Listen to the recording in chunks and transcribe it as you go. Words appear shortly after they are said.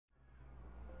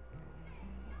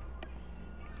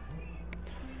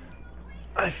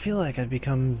I feel like I've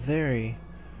become very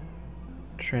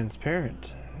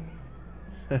transparent.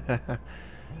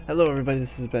 Hello everybody,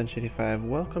 this is Benchy.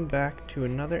 Welcome back to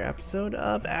another episode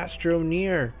of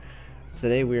Astroneer.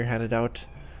 Today we are headed out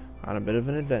on a bit of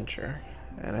an adventure.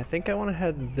 And I think I want to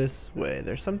head this way.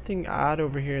 There's something odd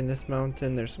over here in this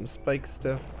mountain. There's some spike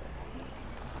stuff.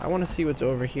 I want to see what's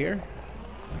over here.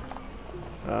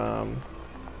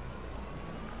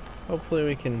 Hopefully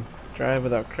we can drive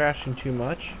without crashing too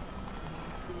much.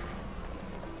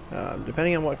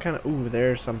 Depending on what kind of... Ooh,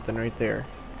 there's something right there.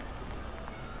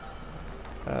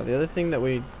 The other thing that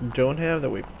we don't have that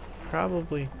we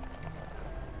probably...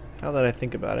 Now that I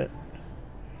think about it.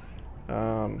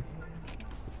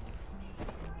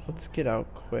 Let's get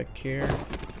out quick here.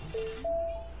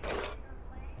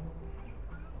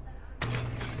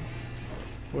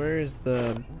 Where is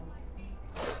the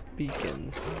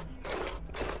beacons?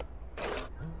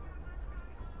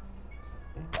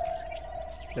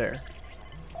 There.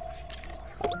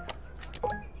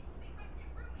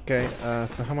 Okay,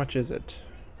 so how much is it?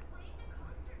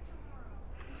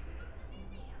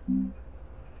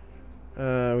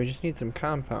 We just need some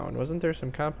compound. Wasn't there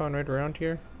some compound right around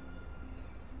here?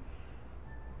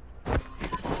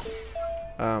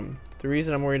 The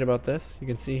reason I'm worried about this, you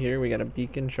can see here we got a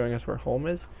beacon showing us where home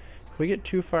is. If we get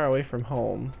too far away from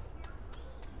home,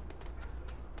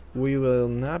 we will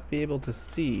not be able to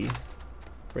see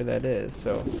where that is.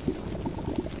 So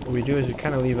what we do is we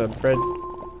kind of leave a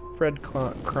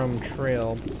breadcrumb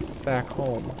trail back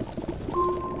home.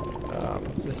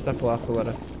 This stuff will also let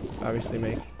us obviously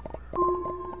make...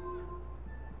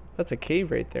 That's a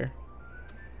cave right there.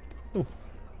 Ooh,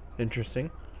 interesting.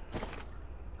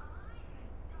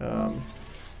 So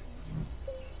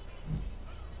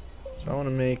I want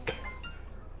to make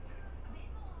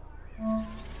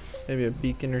maybe a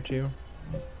beacon or two.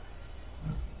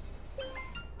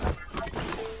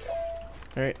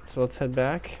 Alright, so let's head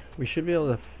back. We should be able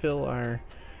to fill our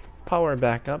power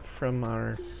back up from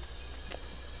our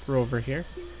rover here.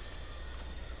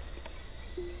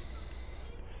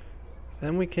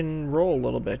 Then we can roll a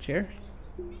little bit here.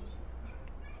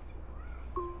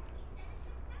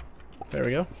 There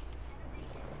we go.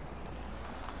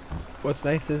 What's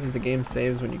nice is the game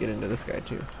saves when you get into this guy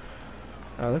too.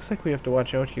 Looks like we have to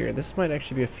watch out here. This might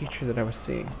actually be a feature that I was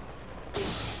seeing.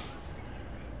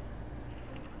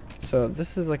 So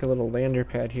this is like a little lander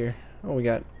pad here. Oh, we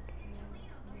got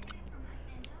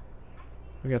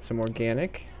some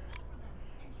organic,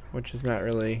 which is not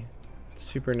really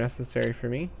super necessary for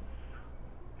me.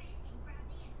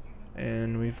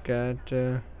 And we've got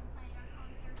a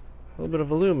little bit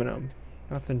of aluminum.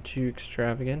 Nothing too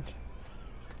extravagant.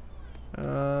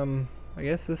 I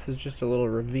guess this is just a little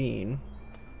ravine.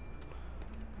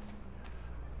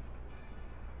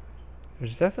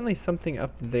 There's definitely something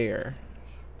up there.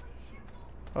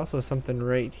 Also something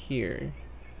right here.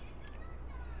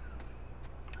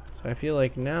 So I feel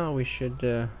like now we should,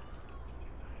 we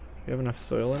have enough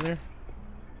soil in there?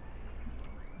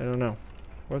 I don't know.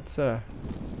 Let's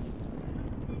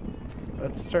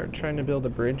start trying to build a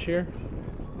bridge here.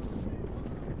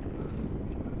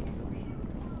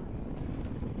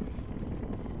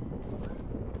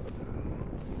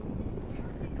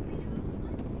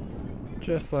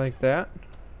 Just like that.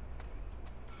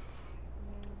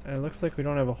 And it looks like we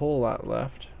don't have a whole lot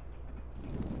left.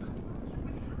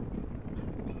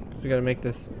 So we gotta make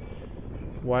this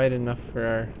wide enough for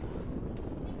our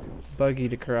buggy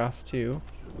to cross too.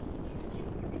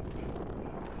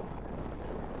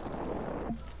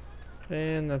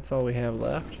 And that's all we have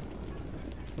left.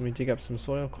 Let me dig up some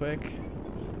soil quick.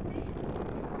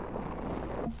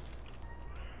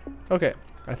 Okay,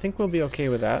 I think we'll be okay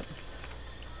with that.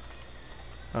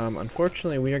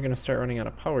 Unfortunately, we are going to start running out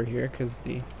of power here because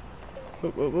the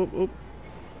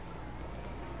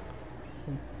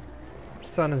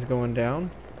sun is going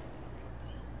down.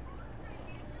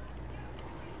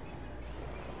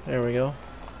 There we go.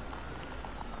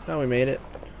 Now we made it.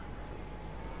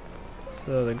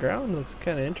 So the ground looks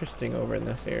kind of interesting over in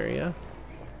this area.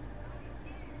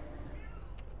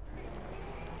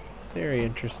 Very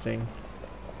interesting.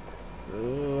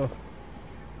 Ugh.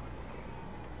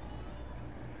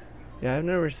 Yeah, I've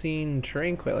never seen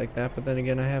terrain quite like that, but then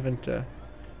again, I haven't done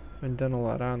a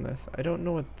lot on this. I don't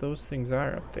know what those things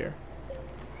are up there.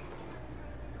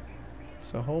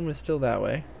 So home is still that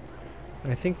way.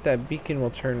 And I think that beacon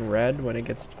will turn red when it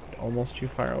gets almost too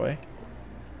far away.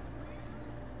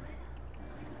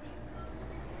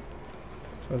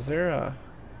 So is there a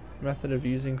method of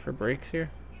using for brakes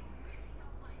here?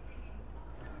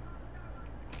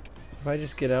 If I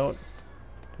just get out,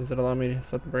 does it allow me to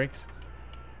set the brakes?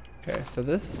 Okay, so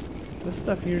this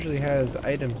stuff usually has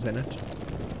items in it.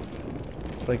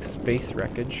 It's like space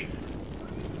wreckage.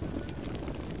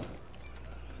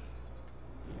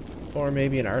 Or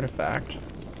maybe an artifact.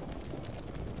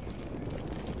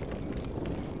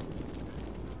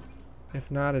 If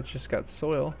not, it's just got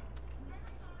soil.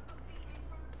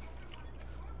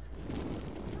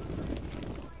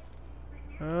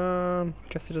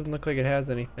 Guess it doesn't look like it has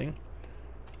anything.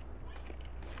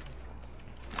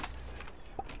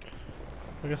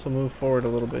 I guess we'll move forward a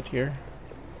little bit here.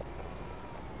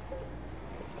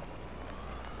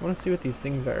 I want to see what these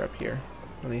things are up here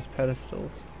on these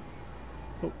pedestals.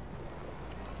 Oh.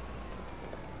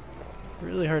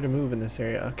 Really hard to move in this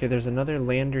area. Okay, there's another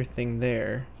lander thing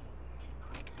there.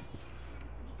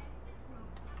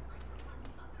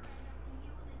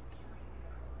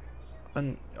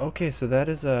 Okay, so that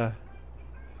is a...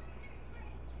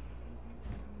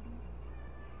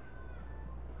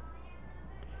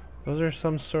 Those are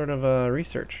some sort of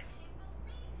research.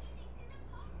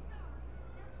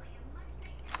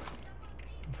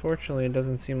 Unfortunately, it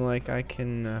doesn't seem like I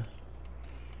can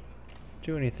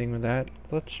do anything with that.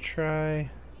 Let's try...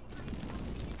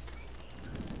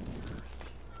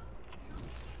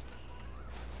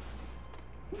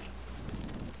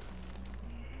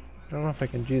 I don't know if I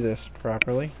can do this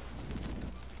properly.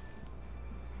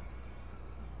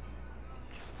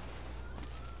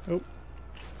 Oh.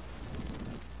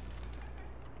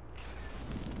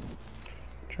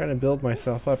 Trying to build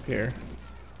myself up here.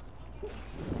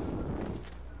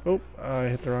 Oh, I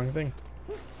hit the wrong thing.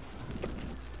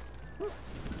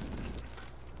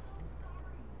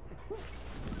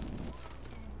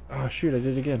 Oh shoot, I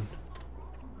did it again.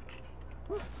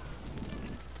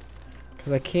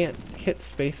 Because I can't hit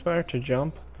spacebar to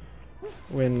jump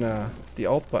when the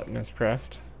alt button is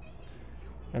pressed.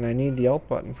 And I need the alt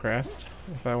button pressed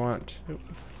if I want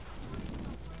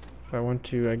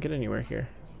to get anywhere here.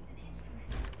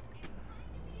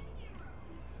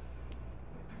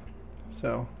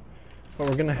 So, what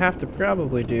we're gonna have to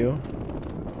probably do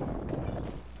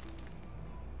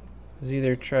is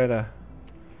either try to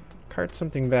cart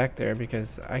something back there,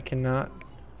 because I cannot...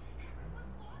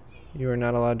 You are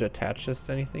not allowed to attach this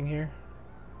to anything here.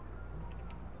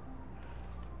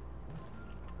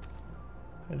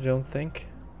 I don't think.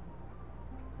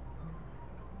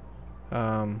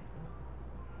 So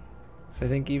I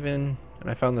think even, and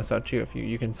I found this out too, if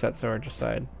you can set storage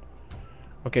aside.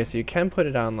 Okay, so you can put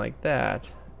it on like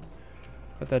that,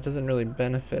 but that doesn't really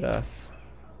benefit us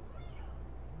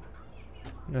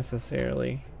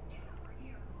necessarily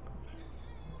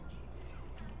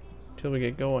until we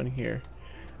get going here,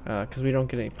 because we don't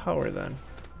get any power then.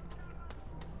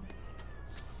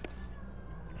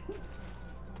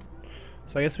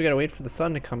 So I guess we gotta wait for the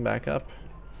sun to come back up.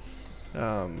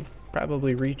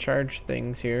 Probably recharge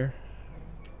things here.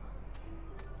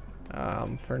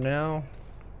 For now,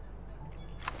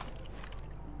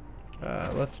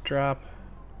 let's drop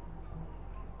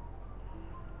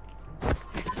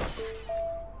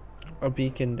a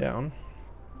beacon down.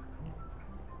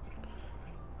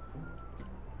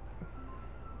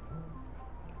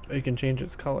 You can change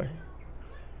its color.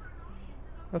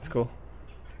 That's cool.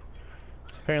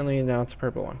 So apparently now it's a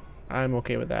purple one. I'm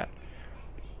okay with that.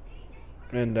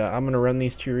 And I'm gonna run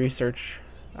these 2 research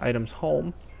items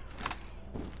home.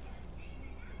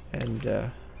 And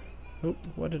oh,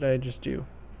 what did I just do?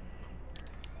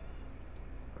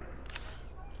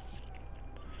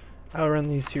 I'll run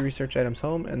these 2 research items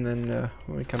home, and then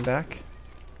when we come back,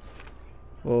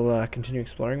 we'll continue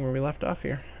exploring where we left off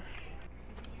here.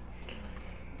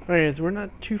 Alright, so we're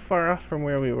not too far off from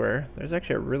where we were. There's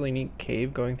actually a really neat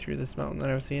cave going through this mountain that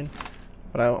I was seeing.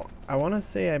 But I want to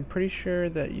say I'm pretty sure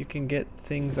that you can get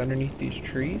things underneath these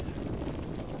trees.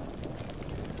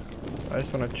 So I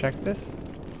just want to check this.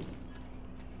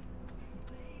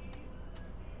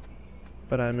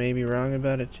 But I may be wrong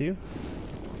about it too.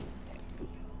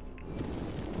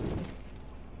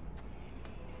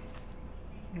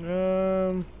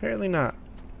 Apparently not.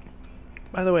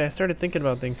 By the way, I started thinking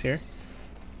about things here.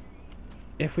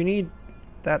 If we need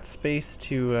that space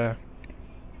to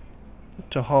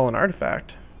haul an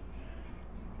artifact,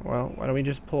 well, why don't we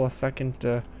just pull a second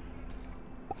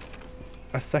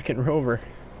rover?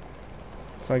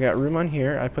 So I got room on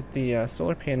here. I put the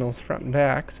solar panels front and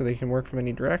back so they can work from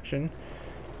any direction,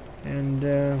 and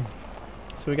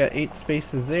so we got 8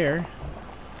 spaces there,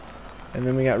 and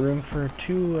then we got room for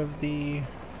 2 of the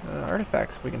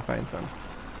artifacts if we can find some.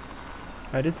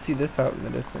 I did see this out in the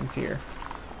distance here.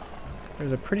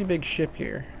 There's a pretty big ship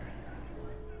here.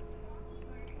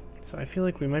 So I feel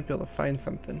like we might be able to find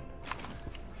something.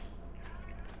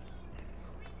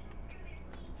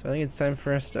 So I think it's time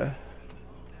for us to...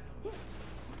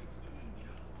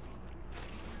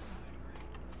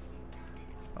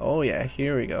 Oh yeah,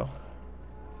 here we go.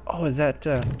 Oh, is that,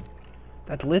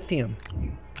 that's lithium.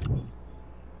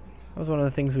 That was one of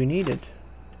the things we needed.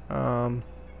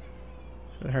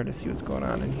 It's hard to see what's going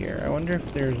on in here. I wonder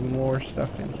if there's more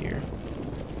stuff in here.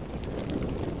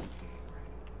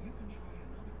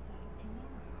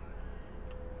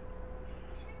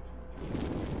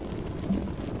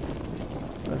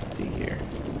 Let's see here.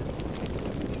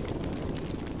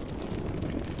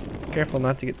 Careful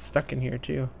not to get stuck in here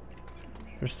too.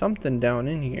 There's something down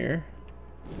in here.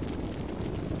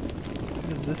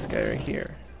 What is this guy right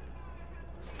here?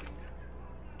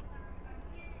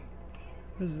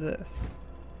 What is this?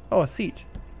 Oh, a seat.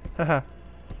 Haha.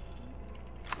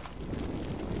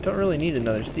 Don't really need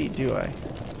another seat, do I?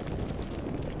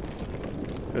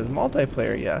 If it was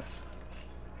multiplayer, yes.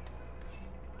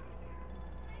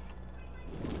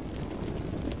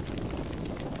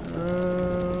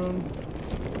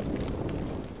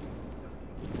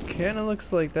 Kinda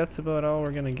looks like that's about all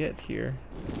we're gonna get here.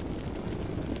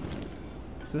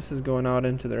 'Cause this is going out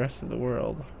into the rest of the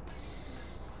world.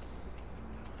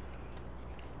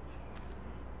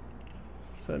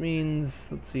 So that means,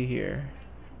 let's see here.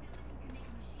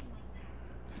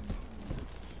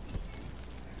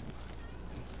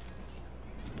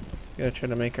 Gotta try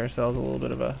to make ourselves a little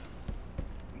bit of a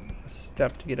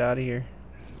step to get out of here.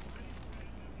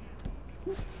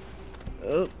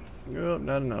 Oh, oh,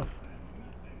 not enough.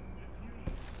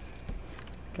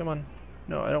 Come on.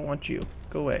 No, I don't want you.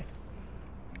 Go away.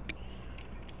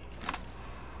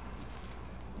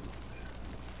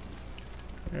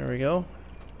 There we go.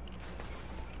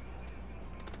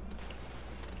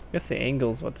 I guess the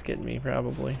angle's what's getting me,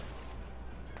 probably.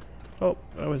 Oh,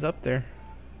 I was up there.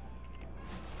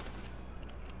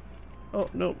 Oh,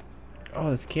 no.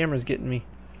 Oh, this camera's getting me.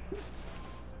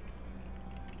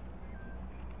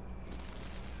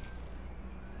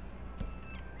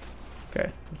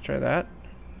 Okay, let's try that.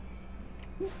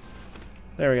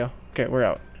 There we go. Okay, we're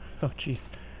out. Oh, jeez.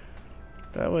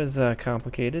 That was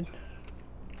complicated.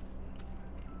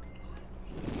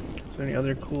 Is there any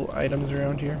other cool items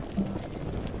around here?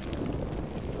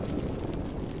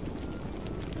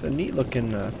 It's a neat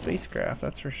looking spacecraft,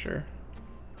 that's for sure.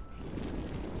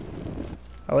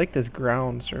 I like this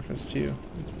ground surface too.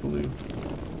 It's blue.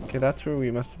 Okay, that's where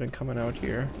we must have been coming out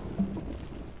here.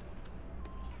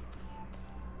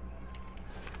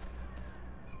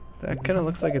 That kind of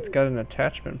looks like it's got an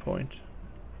attachment point.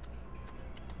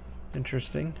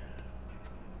 Interesting.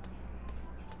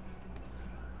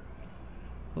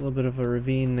 A little bit of a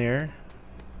ravine there.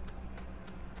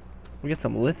 We get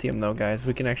some lithium though, guys.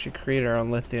 We can actually create our own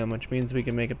lithium, which means we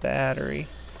can make a battery.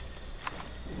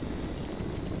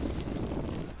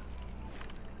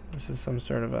 This is some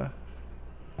sort of a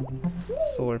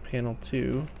solar panel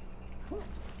too.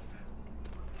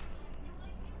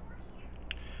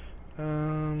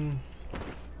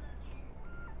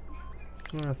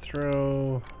 I'm gonna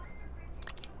throw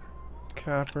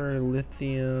copper,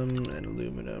 lithium, and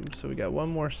aluminum. So we got one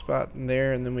more spot in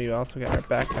there, and then we also got our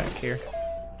backpack here.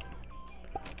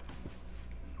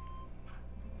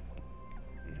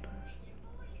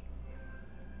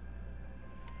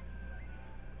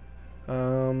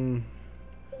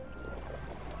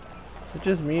 Is it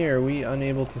just me, or are we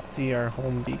unable to see our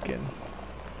home beacon?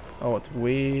 Oh, it's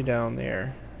way down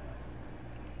there.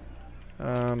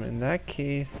 In that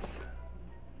case,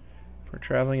 if we're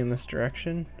traveling in this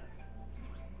direction,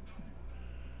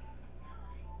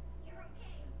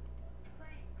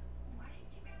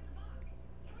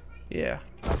 yeah,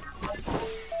 I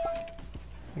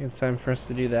think it's time for us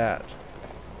to do that,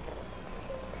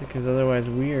 because otherwise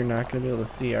we are not going to be able to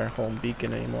see our home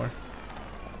beacon anymore.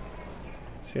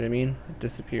 See what I mean? It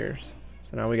disappears.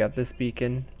 So now we got this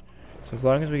beacon. So as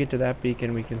long as we get to that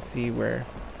beacon, we can see where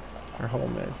our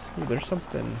home is. Ooh, there's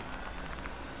something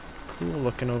cool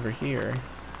looking over here.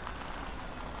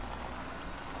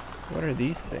 What are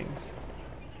these things?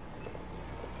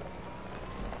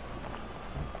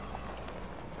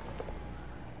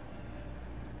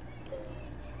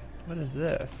 What is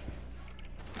this?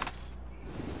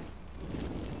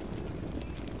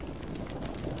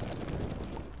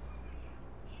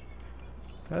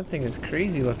 That thing is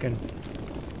crazy looking.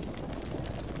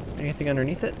 Anything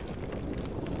underneath it?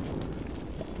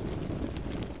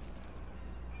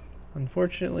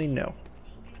 Unfortunately, no.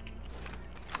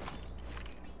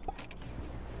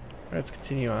 Let's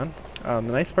continue on. The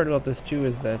nice part about this too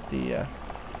is that the ooh,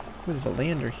 there's a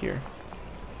lander here.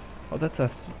 Oh, that's a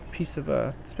piece of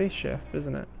a spaceship,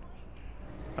 isn't it?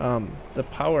 The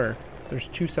power there's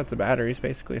 2 sets of batteries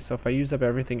basically. So if I use up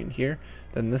everything in here,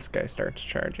 then this guy starts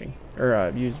charging,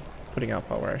 or putting out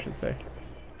power, I should say.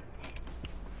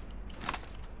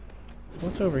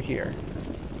 What's over here?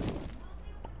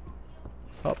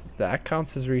 Oh, that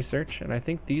counts as research, and I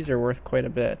think these are worth quite a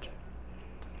bit.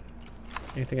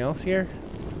 Anything else here?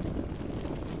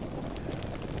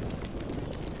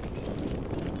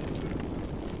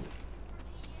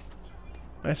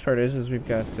 Nice part is we've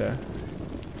got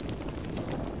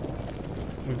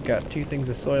 2 things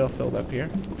of soil filled up here.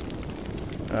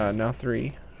 Now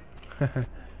 3.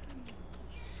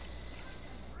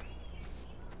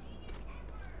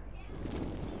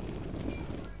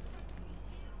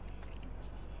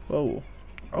 Whoa.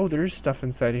 Oh, there's stuff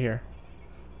inside of here.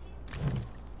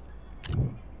 I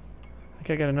think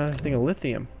I got another thing of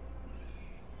lithium.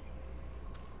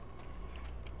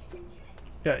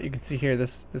 Yeah, you can see here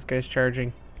this guy's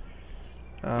charging.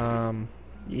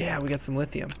 Yeah, we got some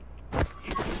lithium.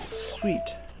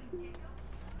 Sweet.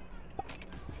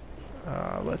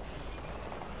 Let's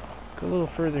go a little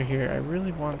further here. I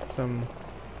really want some...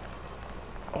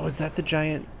 Oh, is that the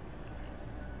giant...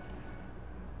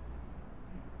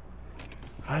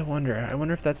 I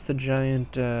wonder if that's the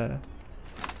giant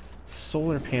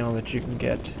solar panel that you can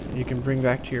get. You can bring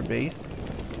back to your base.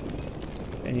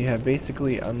 And you have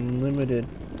basically unlimited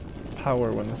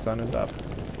power when the sun is up.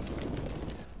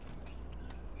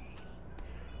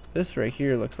 This right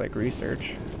here looks like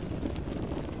research.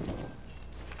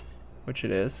 Which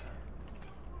it is.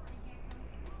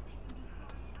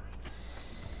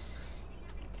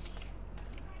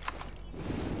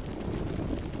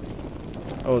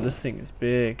 Oh, this thing is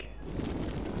big.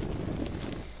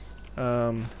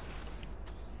 Should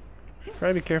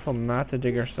probably be careful not to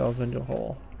dig ourselves into a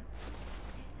hole.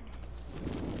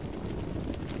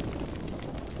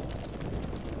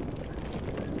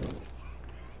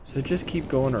 So just keep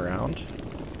going around.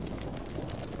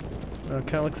 It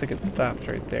kind of looks like it stopped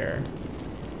right there.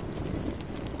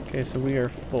 Okay, so we are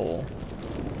full.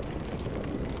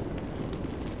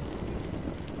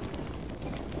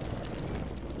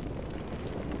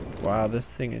 Wow,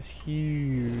 this thing is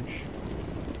huge.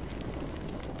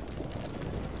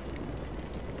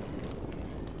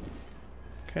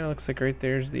 Kind of looks like right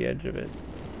there's the edge of it.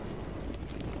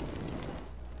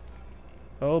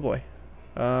 Oh boy.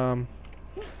 I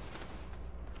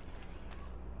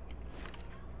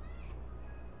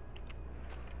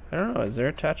don't know, is there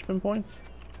attachment points?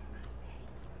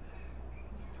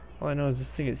 All I know is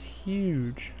this thing is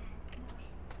huge.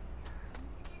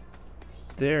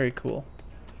 Very cool.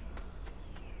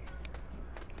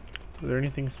 Is there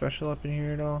anything special up in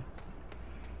here at all?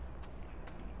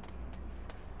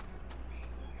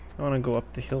 I want to go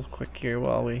up the hill quick here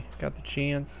while we got the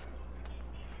chance.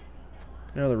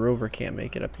 I know the Rover can't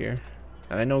make it up here.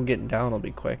 And I know getting down will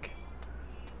be quick.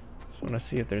 Just want to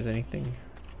see if there's anything.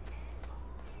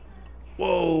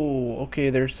 Whoa! Okay,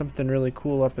 there's something really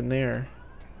cool up in there.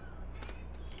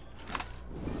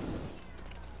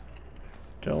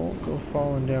 Don't go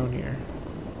falling down here.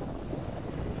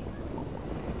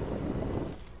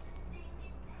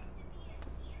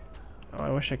 Oh,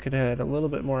 I wish I could have had a little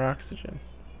bit more oxygen.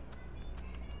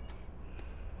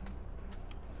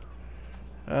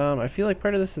 I feel like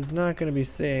part of this is not going to be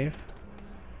safe.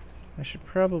 I should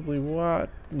probably No,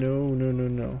 no, no,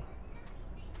 no.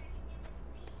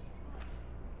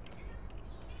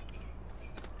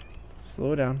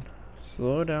 Slow down.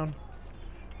 Slow down.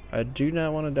 I do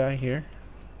not want to die here.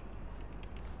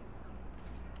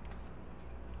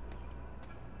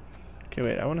 Okay,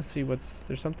 wait. I want to see what's...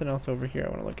 There's something else over here I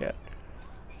want to look at.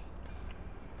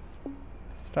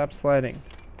 Stop sliding.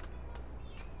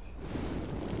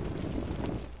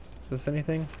 Is this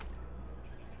anything?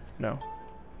 No.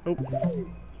 Oh.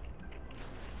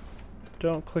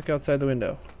 Don't click outside the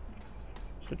window.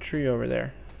 There's a tree over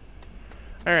there.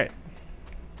 Alright.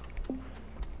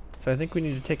 So I think we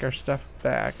need to take our stuff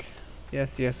back.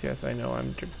 Yes, yes, yes. I know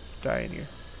I'm dying here.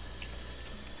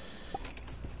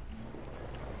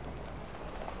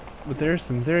 But there's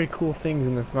some very cool things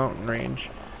in this mountain range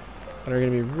that are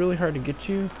going to be really hard to get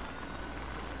to.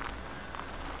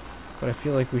 But I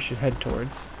feel like we should head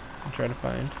towards and try to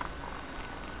find.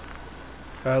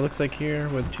 Looks like here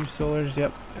with 2 solars,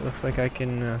 yep, it looks like I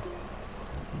can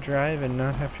drive and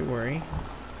not have to worry.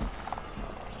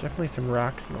 There's definitely some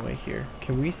rocks in the way here.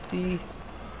 Can we see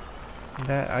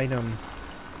that item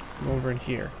from over in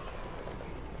here?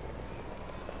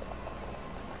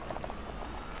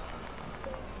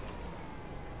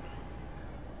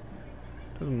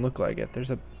 Doesn't look like it. There's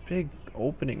a big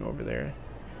opening over there.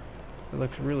 It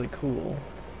looks really cool.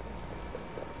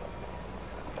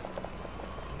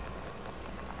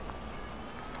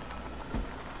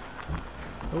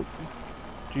 Oh,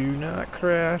 do not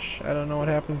crash. I don't know what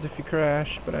happens if you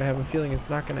crash, but I have a feeling it's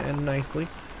not going to end nicely.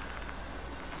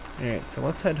 Alright, so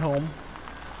let's head home.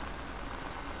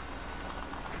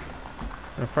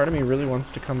 Now, part of me really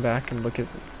wants to come back and look at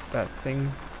that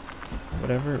thing.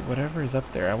 Whatever is up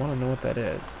there. I want to know what that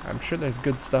is. I'm sure there's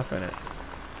good stuff in it.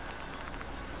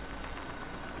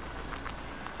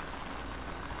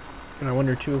 And I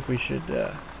wonder too if we should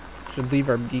leave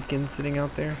our beacon sitting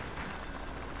out there.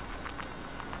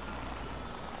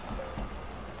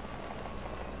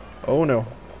 Oh no.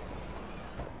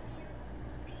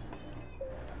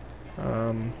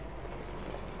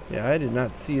 Yeah, I did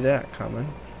not see that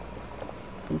coming.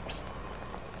 Oops.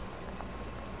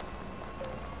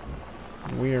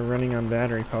 We are running on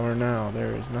battery power now.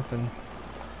 There is nothing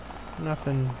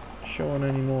showing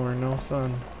anymore. No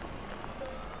sun.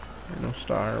 Or no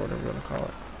star, or whatever you want to call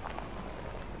it.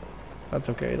 That's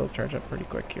okay, it'll charge up pretty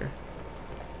quick here.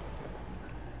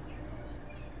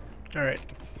 Alright.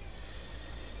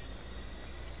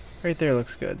 Right there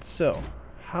looks good. So,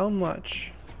 how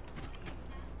much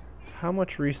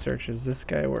research is this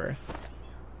guy worth?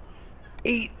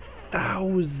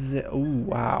 8,000. Oh,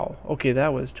 wow. Okay,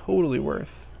 that was totally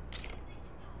worth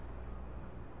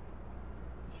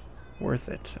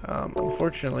it.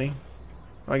 Unfortunately,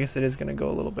 I guess it is going to go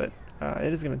a little bit.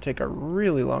 It is going to take a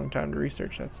really long time to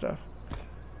research that stuff.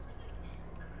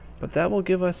 But that'll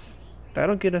get us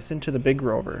into the big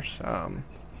rovers.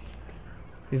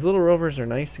 These little rovers are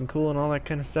nice and cool and all that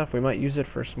kind of stuff. We might use it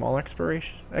for small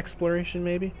exploration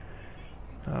maybe.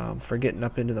 For getting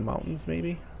up into the mountains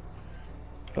maybe.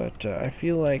 But I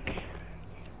feel like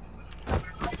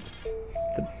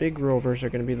the big rovers are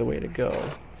going to be the way to go.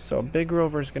 So a big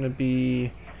rover is going to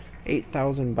be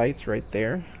 8,000 bytes right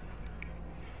there.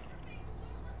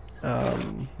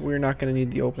 We're not going to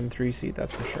need the open 3-seat,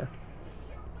 that's for sure.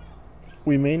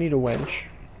 We may need a winch.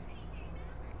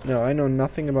 Now, I know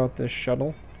nothing about this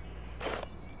shuttle,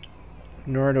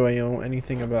 nor do I know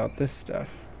anything about this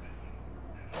stuff.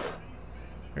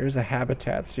 There's a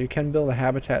habitat, so you can build a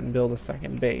habitat and build a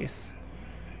second base,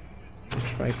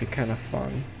 which might be kind of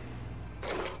fun.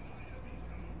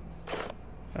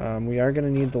 We are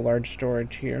going to need the large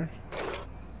storage here.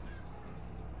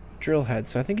 Drill head,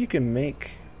 so I think you can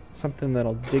make something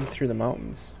that'll dig through the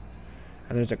mountains.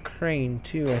 And there's a crane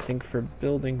too, I think, for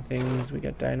building things. We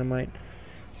got dynamite.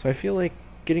 So I feel like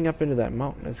getting up into that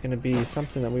mountain is going to be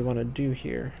something that we want to do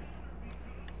here.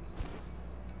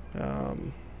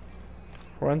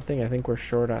 For one thing, I think we're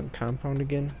short on compound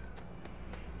again.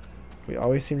 We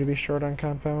always seem to be short on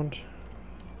compound.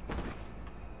 So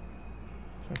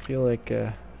I feel like...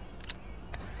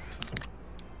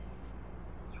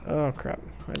 oh crap,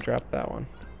 I dropped that one.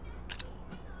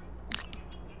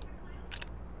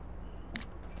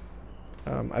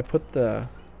 I put the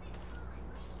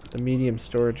medium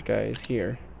storage guys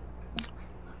here,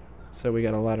 so we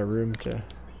got a lot of room to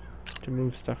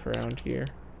move stuff around here.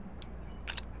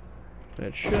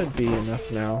 It should be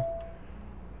enough now.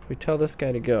 If we tell this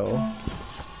guy to go,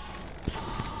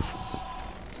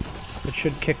 it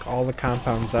should kick all the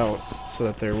compounds out so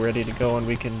that they're ready to go, and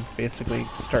we can basically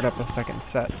start up a second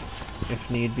set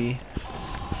if need be.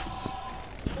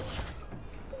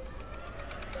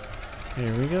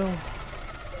 Here we go.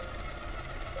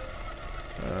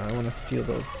 I want to steal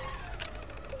those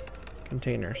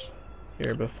containers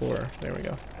here before. There we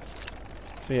go.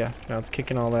 So yeah, now it's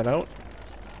kicking all that out.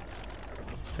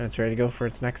 And it's ready to go for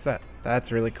its next set.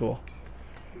 That's really cool.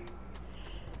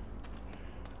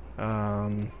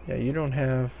 Yeah, you don't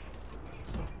have...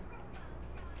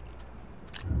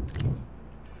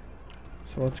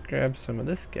 So let's grab some of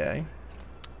this guy.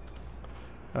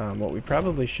 What we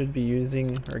probably should be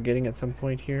using or getting at some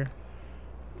point here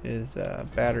is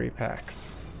battery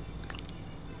packs.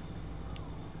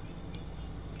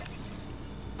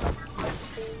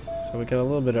 So we got a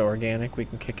little bit of organic we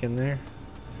can kick in there.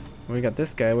 And we got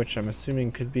this guy, which I'm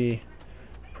assuming could be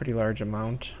a pretty large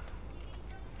amount.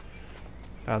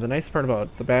 The nice part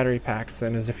about the battery packs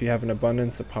then is if you have an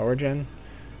abundance of power gen,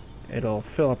 it'll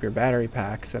fill up your battery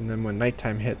packs, and then when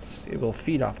nighttime hits, it will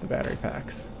feed off the battery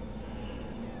packs.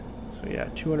 So yeah,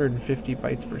 250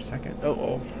 bytes per second.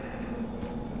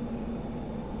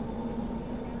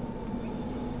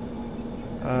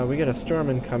 We got a storm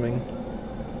incoming,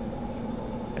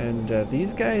 and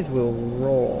these guys will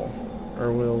roll,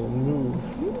 or will move.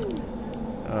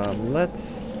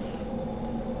 Let's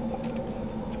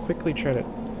quickly try to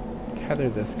tether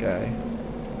this guy.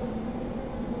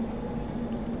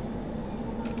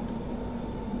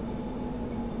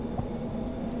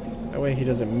 That way he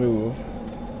doesn't move.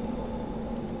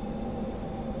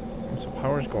 So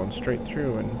power's going straight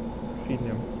through and feeding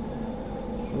him.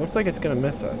 It looks like it's gonna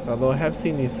miss us, although I have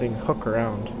seen these things hook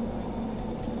around.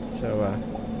 So,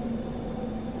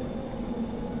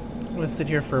 I'm gonna sit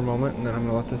here for a moment, and then I'm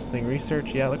gonna let this thing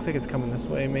research. Yeah, it looks like it's coming this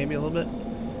way, maybe a little bit.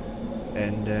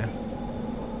 And,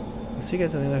 I'll see you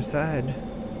guys on the other side.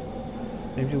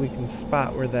 Maybe we can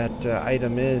spot where that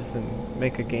item is and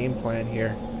make a game plan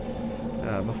here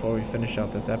before we finish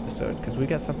out this episode, because we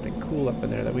got something cool up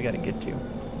in there that we gotta get to.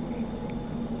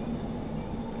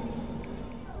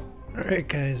 Alright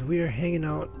guys, we are hanging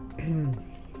out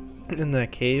in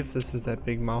that cave. This is that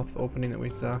big mouth opening that we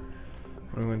saw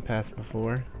when we went past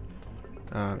before.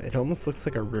 It almost looks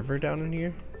like a river down in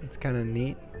here. It's kind of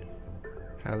neat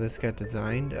how this got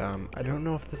designed. I don't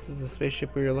know if this is the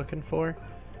spaceship we were looking for.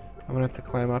 I'm gonna have to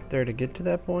climb up there to get to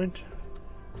that point.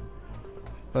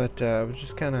 But I was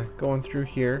just kind of going through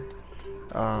here.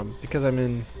 Because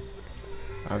I'm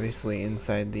obviously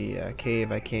inside the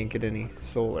cave, I can't get any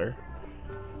solar.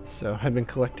 So I've been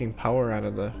collecting power out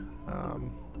of the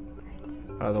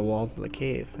walls of the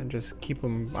cave and just keep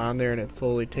them on there, and it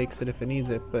slowly takes it if it needs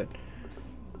it. But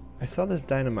I saw this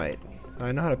dynamite.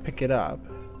 I know how to pick it up.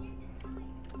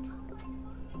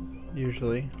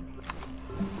 Usually.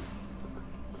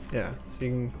 Yeah, so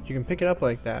you can pick it up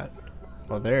like that.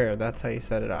 Oh, there, that's how you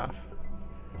set it off.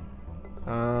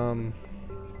 I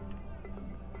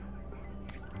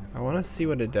want to see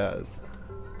what it does.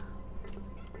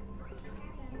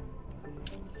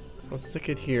 So let's stick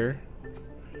it here.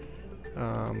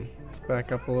 Let's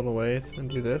back up a little ways and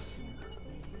do this.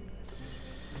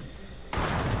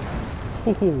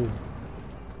 Ooh,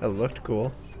 that looked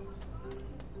cool.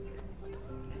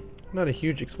 Not a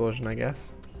huge explosion, I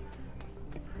guess.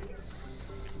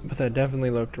 But that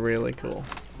definitely looked really cool.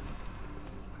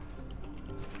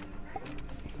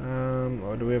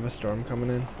 Oh, do we have a storm coming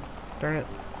in? Darn it.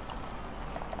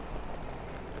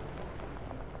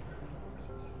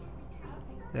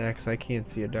 Yeah, 'cause I can't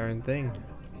see a darn thing.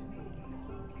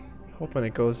 Hoping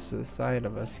it goes to the side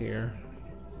of us here.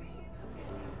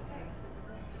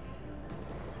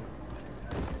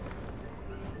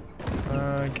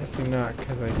 Guessing not,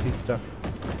 because I see stuff.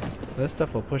 This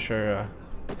stuff will push our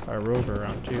rover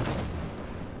around too.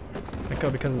 I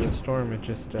think because of the storm, it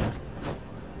just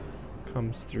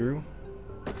comes through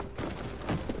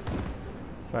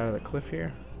side of the cliff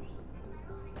here.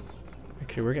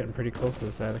 Actually, we're getting pretty close to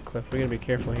the side of the cliff. We gotta be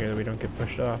careful here that we don't get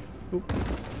pushed off. Oop.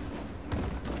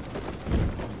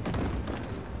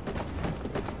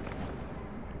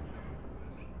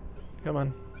 Come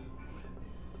on.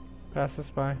 Pass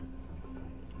us by.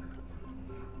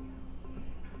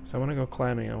 So I want to go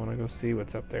climbing. I want to go see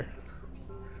what's up there.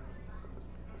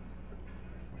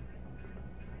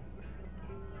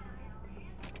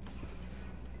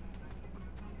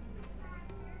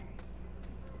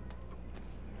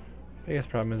 Biggest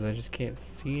problem is I just can't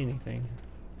see anything.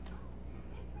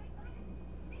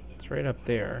 It's right up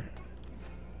there.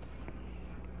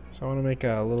 So I want to make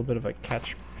a little bit of a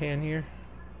catch pan here.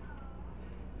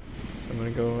 So I'm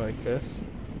going to go like this.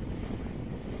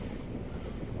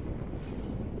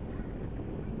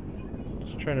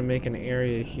 Just trying to make an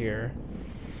area here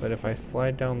so that if I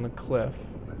slide down the cliff,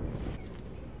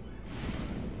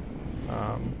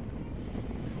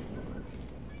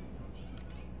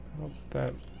 hope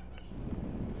that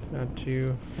not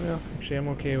too, well, actually I'm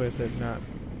okay with it not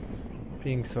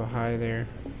being so high there.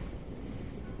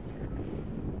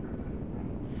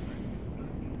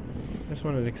 I just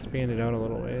wanted to expand it out a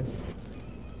little ways.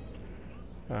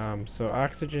 So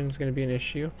oxygen is going to be an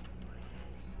issue.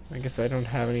 I guess I don't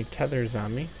have any tethers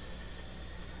on me.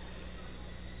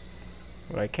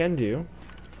 What I can do,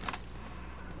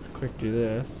 let's quick do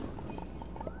this.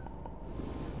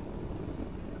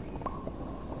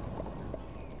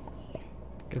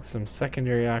 Get some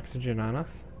secondary oxygen on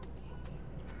us.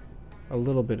 A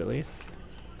little bit at least.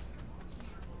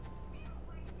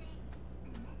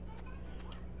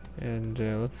 And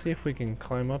let's see if we can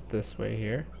climb up this way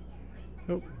here.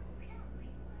 Oh.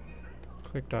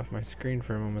 Clicked off my screen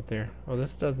for a moment there. Oh,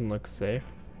 this doesn't look safe.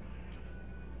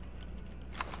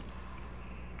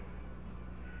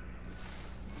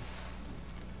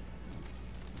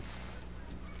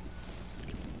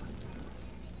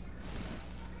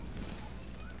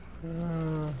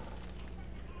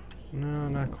 No,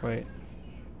 not quite.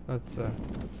 Let's try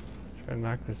to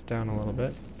knock this down a little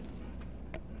bit.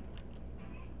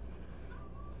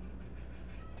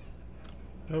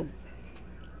 Oh.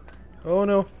 Oh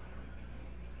no.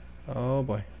 Oh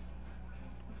boy.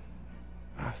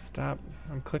 Ah, stop.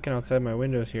 I'm clicking outside my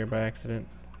windows here by accident.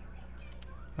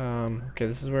 Okay,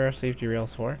 this is where our safety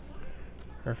rail's for.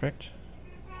 Perfect.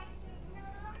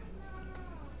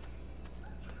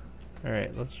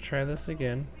 Alright, let's try this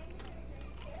again.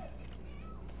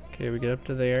 Okay, we get up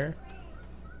to there.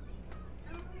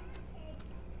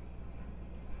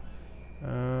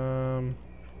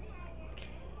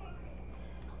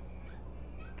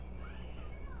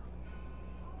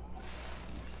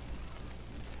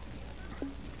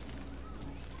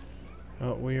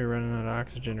 Oh, we are running out of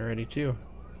oxygen already too.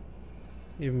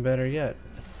 Even better yet.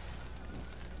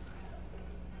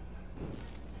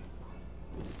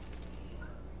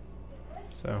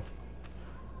 So,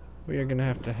 we are gonna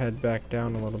have to head back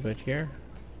down a little bit here.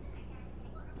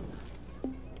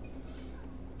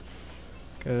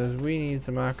 Because we need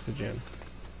some oxygen.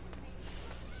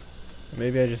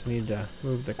 Maybe I just need to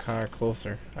move the car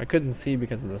closer. I couldn't see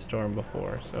because of the storm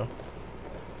before, so.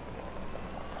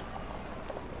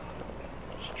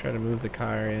 Just try to move the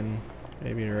car in,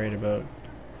 maybe right about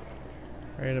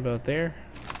there.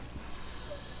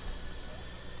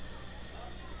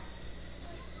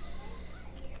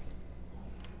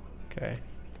 Okay.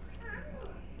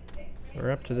 So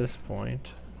we're up to this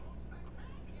point.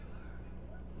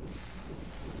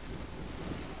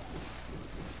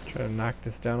 Try to knock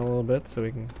this down a little bit so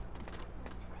we can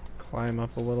climb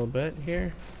up a little bit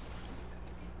here.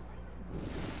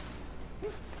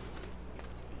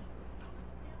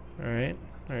 Alright,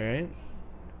 alright.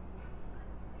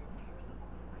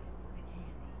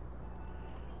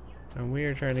 And we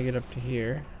are trying to get up to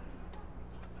here.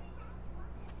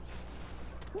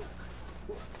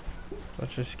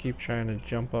 Let's just keep trying to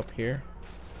jump up here.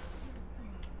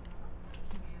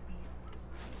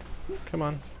 Come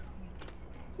on.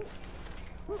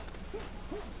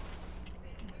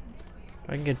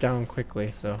 I can get down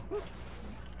quickly, so.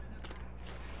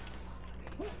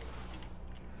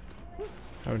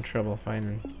 Having trouble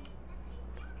finding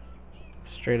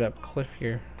straight up cliff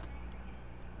here.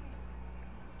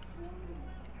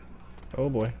 Oh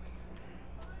boy.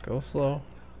 Go slow.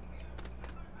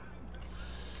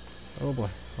 Oh boy.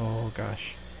 Oh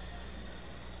gosh.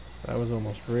 That was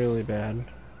almost really bad.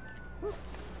 So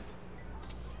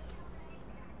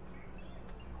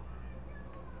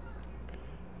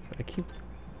I keep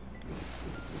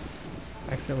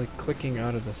accidentally clicking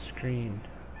out of the screen.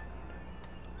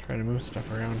 Trying to move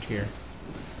stuff around here.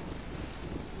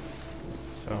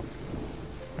 So,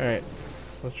 alright.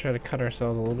 So let's try to cut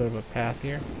ourselves a little bit of a path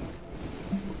here.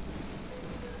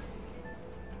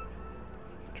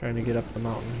 Trying to get up the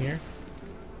mountain here.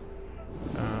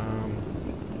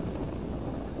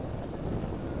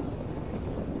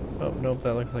 Oh, nope,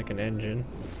 that looks like an engine.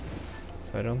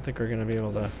 So I don't think we're going to be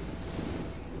able to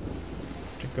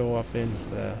go up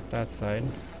into that side.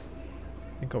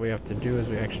 I think what we have to do is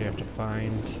we actually have to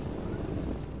find...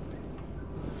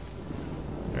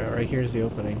 right here's the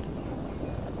opening.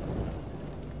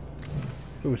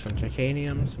 Ooh, some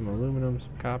titanium, some aluminum,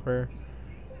 some copper.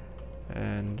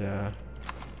 And, I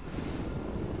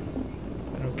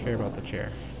don't care about the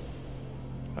chair.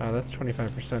 That's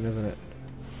 25%, isn't it?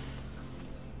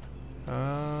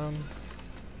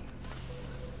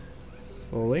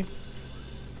 Slowly.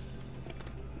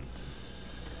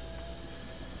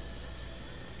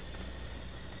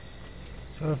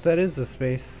 So if that is the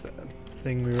space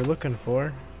thing we were looking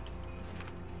for,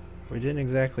 we didn't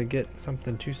exactly get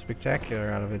something too spectacular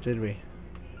out of it, did we?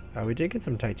 We did get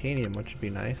some titanium, which would be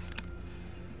nice.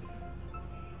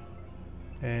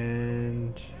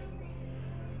 And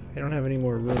I don't have any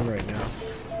more room right now.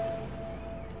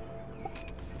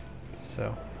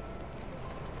 So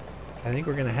I think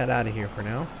we're gonna head out of here for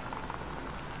now.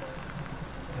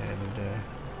 And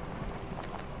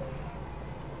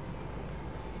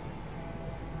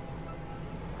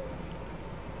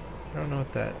I don't know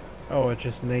what that... Oh, it's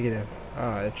just negative.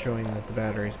 It's showing that the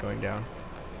battery's going down.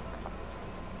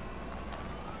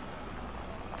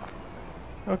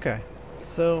 Okay,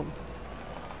 so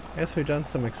I guess we've done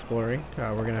some exploring.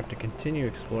 We're gonna have to continue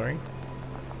exploring.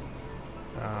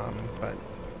 But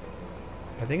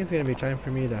I think it's gonna be time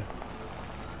for me to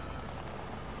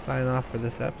sign off for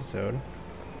this episode.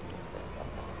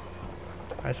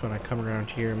 I just want to come around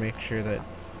here and make sure that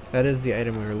that is the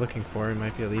item we were looking for. It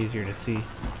might be a little easier to see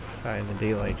in the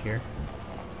daylight here.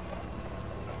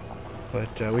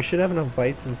 But we should have enough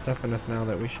bytes and stuff in us now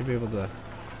that we should be able to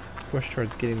push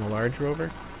towards getting the large rover.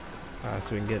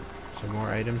 So we can get some more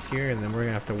items here, and then we're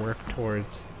going to have to work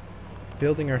towards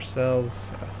building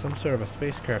ourselves some sort of a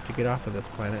spacecraft to get off of this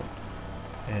planet.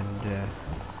 And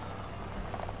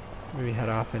maybe head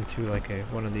off into like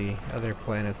one of the other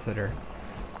planets that are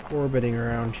orbiting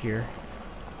around here.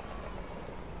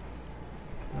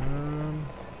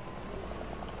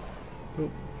 Oh,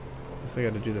 guess I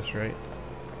got to do this right.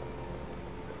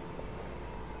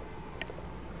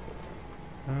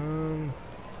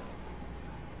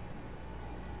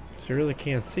 So you really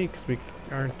can't see because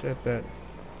aren't at that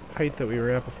height that we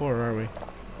were at before, are we?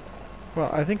 Well,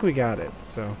 I think we got it,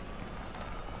 so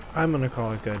I'm gonna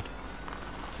call it good.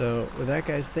 So with that,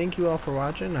 guys, thank you all for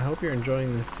watching. I hope you're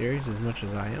enjoying this series as much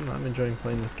as I am. I'm enjoying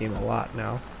playing this game a lot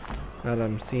now that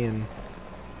I'm seeing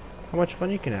how much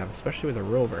fun you can have, especially with a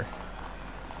rover.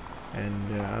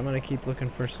 And I'm gonna keep looking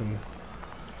for some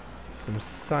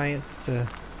science to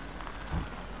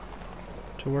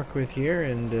work with here,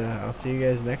 and I'll see you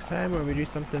guys next time where we do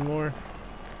something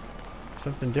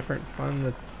different, fun.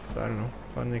 That's, I don't know,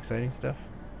 fun and exciting stuff,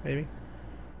 maybe.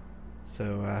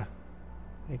 So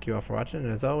thank you all for watching,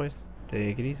 and as always,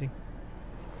 take it easy.